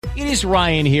It is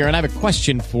Ryan here, and I have a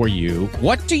question for you.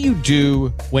 What do you do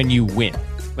when you win?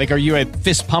 Like, are you a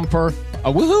fist pumper,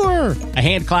 a woohooer, a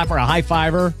hand clapper, a high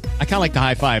fiver? I kind of like the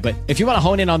high five, but if you want to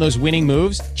hone in on those winning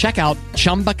moves, check out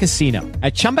Chumba Casino.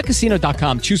 At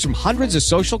ChumbaCasino.com, choose from hundreds of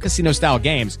social casino-style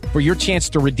games for your chance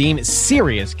to redeem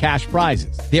serious cash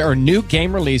prizes. There are new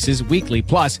game releases weekly,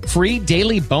 plus free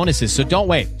daily bonuses. So don't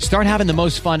wait. Start having the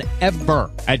most fun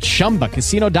ever at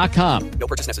ChumbaCasino.com. No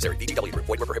purchase necessary. VGW Group.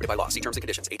 Void where prohibited by law. See terms and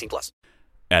conditions. 18+.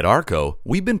 At Arco,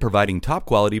 we've been providing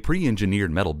top-quality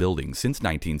pre-engineered metal buildings since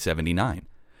 1979.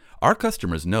 Our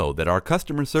customers know that our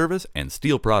customer service and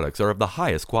steel products are of the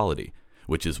highest quality,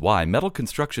 which is why Metal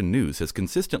Construction News has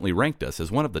consistently ranked us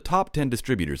as one of the top 10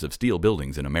 distributors of steel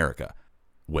buildings in America.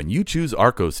 When you choose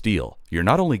Arco Steel, you're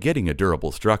not only getting a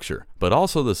durable structure, but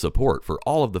also the support for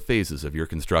all of the phases of your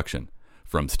construction,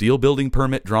 from steel building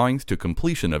permit drawings to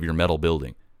completion of your metal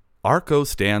building. Arco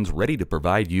stands ready to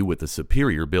provide you with a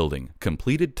superior building,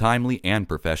 completed timely and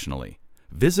professionally.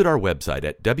 Visit our website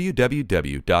at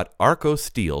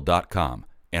www.arcosteel.com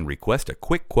and request a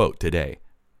quick quote today.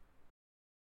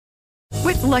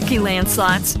 With Lucky Land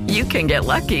Slots, you can get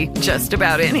lucky just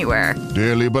about anywhere.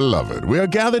 Dearly beloved, we are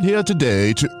gathered here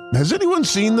today to... Has anyone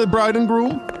seen the bride and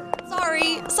groom?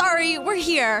 Sorry, we're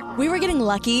here. We were getting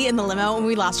lucky in the limo and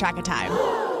we lost track of time.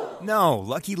 No,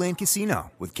 Lucky Land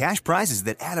Casino, with cash prizes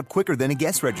that add up quicker than a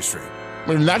guest registry.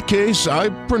 In that case, I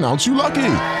pronounce you lucky.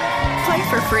 Play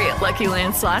for free at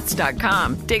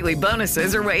LuckyLandSlots.com. Daily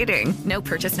bonuses are waiting. No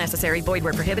purchase necessary. Void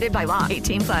where prohibited by law.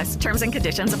 18+. Terms and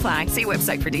conditions apply. See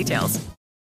website for details.